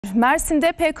Mersin'de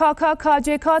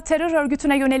PKK-KCK terör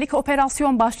örgütüne yönelik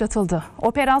operasyon başlatıldı.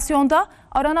 Operasyonda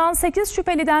aranan 8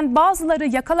 şüpheliden bazıları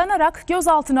yakalanarak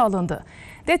gözaltına alındı.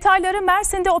 Detayları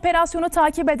Mersin'de operasyonu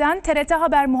takip eden TRT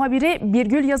Haber muhabiri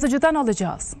Birgül Yazıcı'dan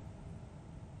alacağız.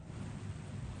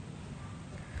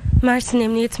 Mersin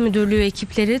Emniyet Müdürlüğü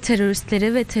ekipleri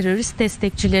teröristlere ve terörist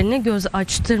destekçilerine göz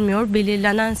açtırmıyor.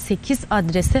 Belirlenen 8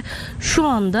 adrese şu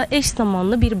anda eş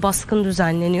zamanlı bir baskın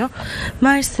düzenleniyor.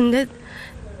 Mersin'de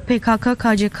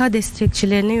PKK-KCK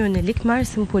destekçilerine yönelik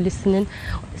Mersin polisinin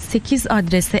 8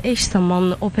 adrese eş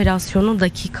zamanlı operasyonu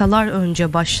dakikalar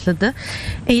önce başladı.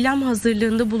 Eylem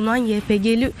hazırlığında bulunan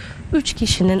YPG'li 3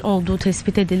 kişinin olduğu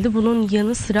tespit edildi. Bunun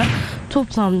yanı sıra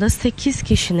toplamda 8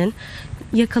 kişinin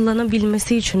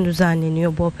yakalanabilmesi için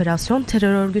düzenleniyor bu operasyon.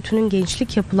 Terör örgütünün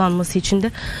gençlik yapılanması için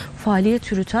de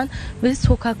faaliyet yürüten ve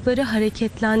sokakları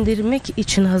hareketlendirmek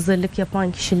için hazırlık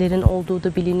yapan kişilerin olduğu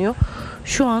da biliniyor.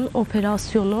 Şu an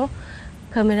operasyonu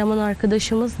kameraman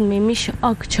arkadaşımız Memiş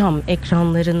Akçam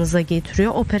ekranlarınıza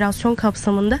getiriyor. Operasyon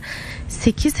kapsamında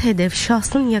 8 hedef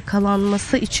şahsın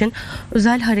yakalanması için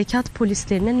özel harekat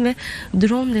polislerinin ve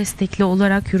drone destekli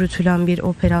olarak yürütülen bir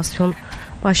operasyon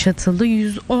başlatıldı.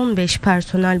 115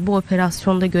 personel bu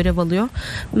operasyonda görev alıyor.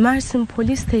 Mersin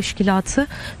Polis Teşkilatı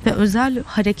ve özel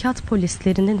harekat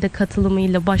polislerinin de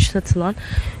katılımıyla başlatılan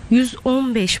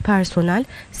 115 personel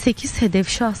 8 hedef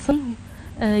şahsın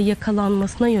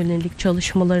yakalanmasına yönelik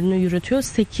çalışmalarını yürütüyor.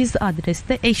 8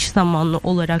 adreste eş zamanlı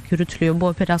olarak yürütülüyor bu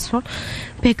operasyon.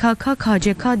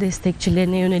 PKK-KCK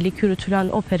destekçilerine yönelik yürütülen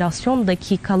operasyon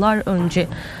dakikalar önce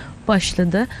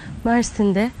başladı.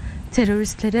 Mersin'de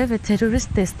teröristlere ve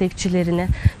terörist destekçilerine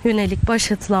yönelik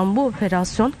başlatılan bu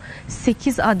operasyon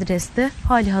 8 adreste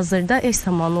halihazırda eş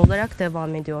zamanlı olarak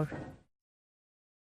devam ediyor.